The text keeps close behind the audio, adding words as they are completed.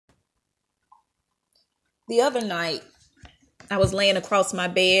The other night, I was laying across my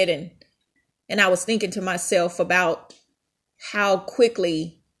bed and I was thinking to myself about how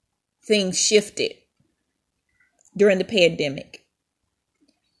quickly things shifted during the pandemic.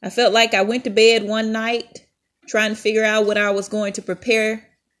 I felt like I went to bed one night trying to figure out what I was going to prepare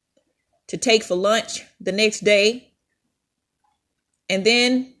to take for lunch the next day. And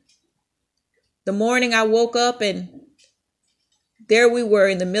then the morning I woke up and there we were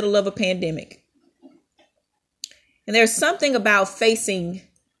in the middle of a pandemic. And there's something about facing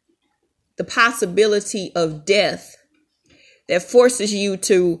the possibility of death that forces you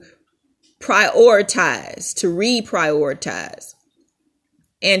to prioritize, to reprioritize,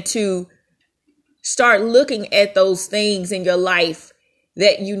 and to start looking at those things in your life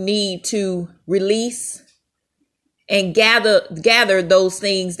that you need to release and gather those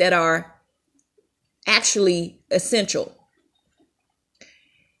things that are actually essential.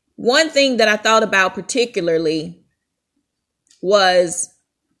 One thing that I thought about particularly was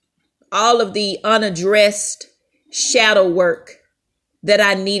all of the unaddressed shadow work that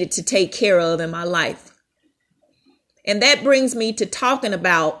I needed to take care of in my life. And that brings me to talking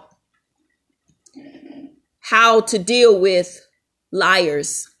about how to deal with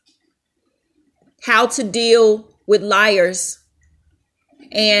liars, how to deal with liars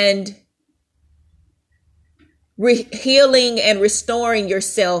and healing and restoring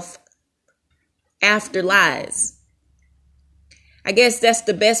yourself after lies. I guess that's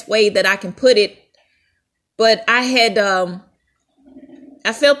the best way that I can put it. But I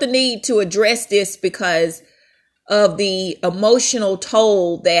felt the need to address this because of the emotional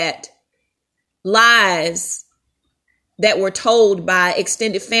toll that lies that were told by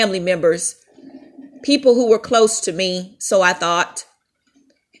extended family members, people who were close to me, so I thought,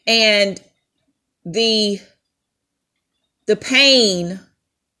 and the pain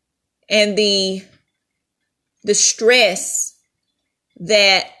and the stress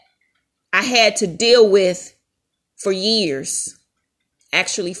that I had to deal with for years,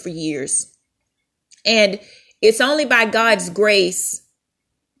 actually for years. And it's only by God's grace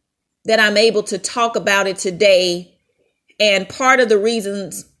that I'm able to talk about it today. And part of the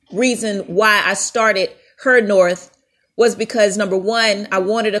reason why I started Her North was because, number one, I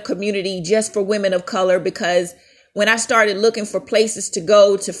wanted a community just for women of color, because when I started looking for places to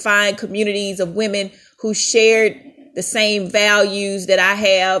go to find communities of women who shared the same values that I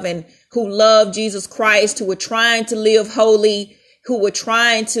have and who love Jesus Christ, who were trying to live holy, who were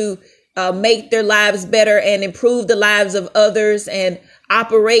trying to make their lives better and improve the lives of others and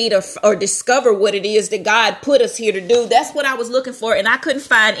operate or discover what it is that God put us here to do. That's what I was looking for. And I couldn't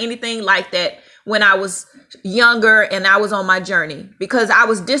find anything like that when I was younger and I was on my journey, because I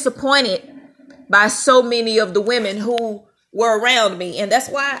was disappointed by so many of the women who were around me. And that's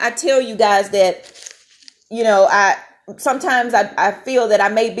why I tell you guys that, sometimes I feel that I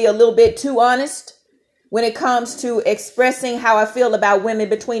may be a little bit too honest when it comes to expressing how I feel about women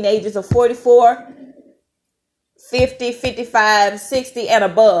between the ages of 44, 50, 55, 60 and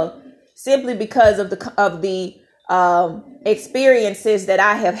above, simply because of the experiences that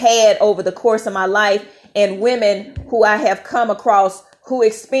I have had over the course of my life, and women who I have come across who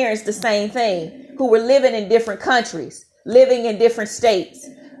experienced the same thing, who were living in different countries, living in different states,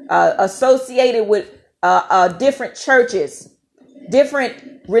 associated with different churches,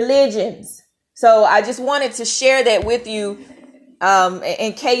 different religions. So I just wanted to share that with you,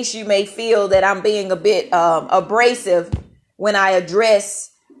 in case you may feel that I'm being a bit abrasive when I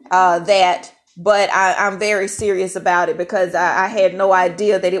address that. But I'm very serious about it, because I had no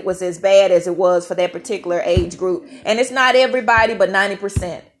idea that it was as bad as it was for that particular age group. And it's not everybody, but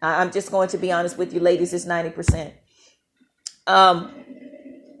 90%. I'm just going to be honest with you, ladies, it's 90%.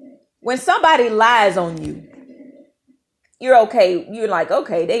 When somebody lies on you, you're okay. You're like,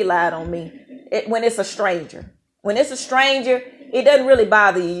 okay, they lied on me. When it's a stranger, it doesn't really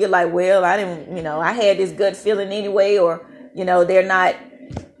bother you. You're like, well, I didn't, I had this gut feeling anyway, or, they're not,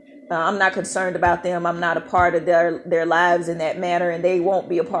 I'm not concerned about them. I'm not a part of their lives in that manner, and they won't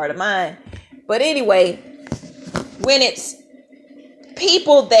be a part of mine. But anyway, when it's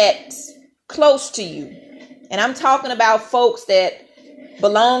people that's close to you, and I'm talking about folks that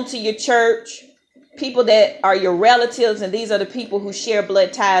belong to your church, people that are your relatives, and these are the people who share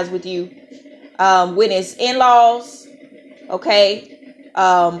blood ties with you. When it's in-laws, okay,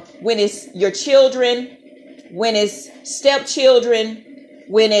 when it's your children, when it's stepchildren,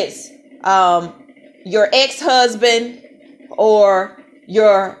 when it's your ex-husband or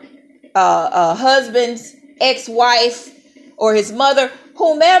your husband's ex-wife or his mother,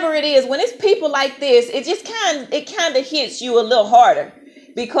 whomever it is, when it's people like this, it kind of hits you a little harder,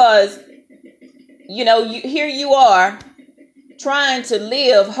 because here you are trying to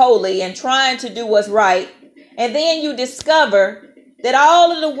live holy and trying to do what's right. And then you discover that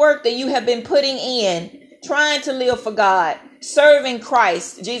all of the work that you have been putting in, trying to live for God, serving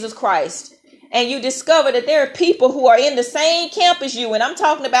Christ, Jesus Christ, and you discover that there are people who are in the same camp as you. And I'm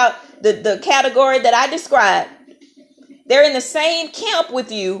talking about the category that I described. They're in the same camp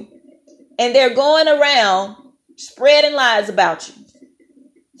with you, and they're going around spreading lies about you.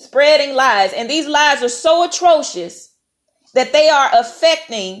 Spreading lies. And these lies are so atrocious that they are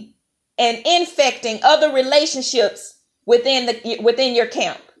affecting and infecting other relationships within your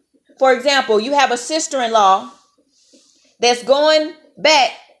camp. For example, you have a sister-in-law that's going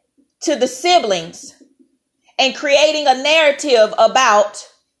back to the siblings and creating a narrative about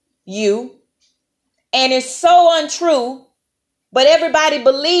you, and it's so untrue, but everybody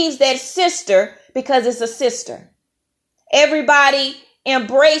believes that sister because it's a sister. Everybody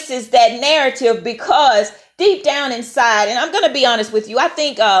embraces that narrative because deep down inside, and I'm going to be honest with you, I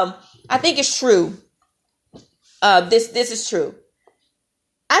think it's true. This is true.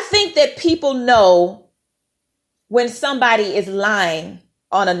 I think that people know when somebody is lying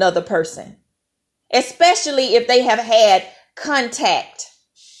on another person, especially if they have had contact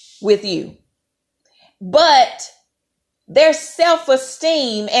with you. But their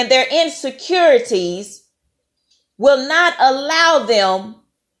self-esteem and their insecurities will not allow them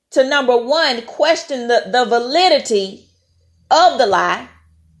to, number one, question the validity of the lie.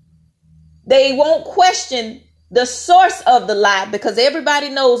 They won't question the source of the lie because everybody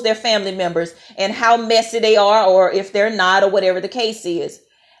knows their family members and how messy they are, or if they're not, or whatever the case is.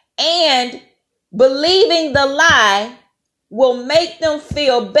 And believing the lie will make them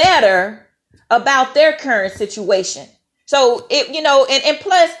feel better about their current situation. So, and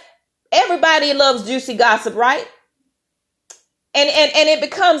plus, everybody loves juicy gossip, right? And it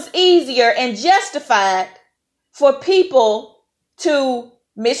becomes easier and justified for people to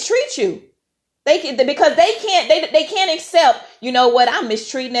mistreat you. Because they can't accept, you know what, I'm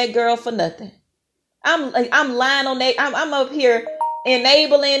mistreating that girl for nothing. I'm lying on that. I'm up here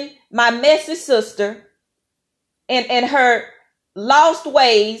enabling my messy sister and her lost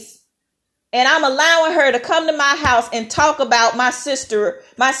ways, and I'm allowing her to come to my house and talk about my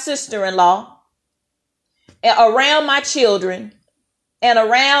sister-in-law around my children and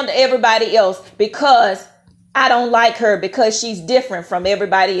around everybody else because I don't like her because she's different from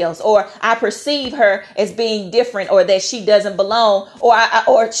everybody else, or I perceive her as being different, or that she doesn't belong,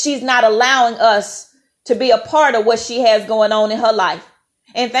 or she's not allowing us to be a part of what she has going on in her life.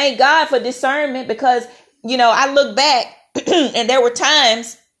 And thank God for discernment, because, I look back and there were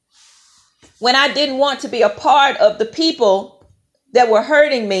times when I didn't want to be a part of the people that were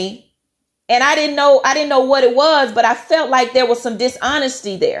hurting me. And I didn't know what it was, but I felt like there was some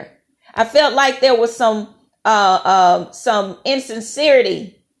dishonesty there. I felt like there was some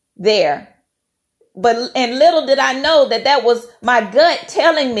insincerity there. And little did I know that was my gut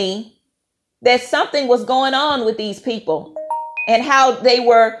telling me that something was going on with these people and how they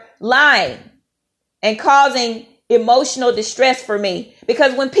were lying and causing emotional distress for me.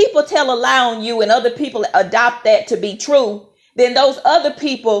 Because when people tell a lie on you and other people adopt that to be true, then those other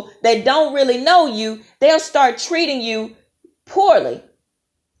people that don't really know you, they'll start treating you poorly.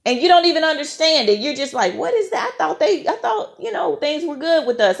 And you don't even understand it. You're just like, what is that? I thought, things were good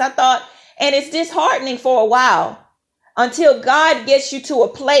with us. And it's disheartening for a while until God gets you to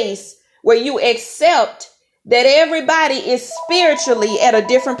a place where you accept that everybody is spiritually at a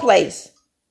different place.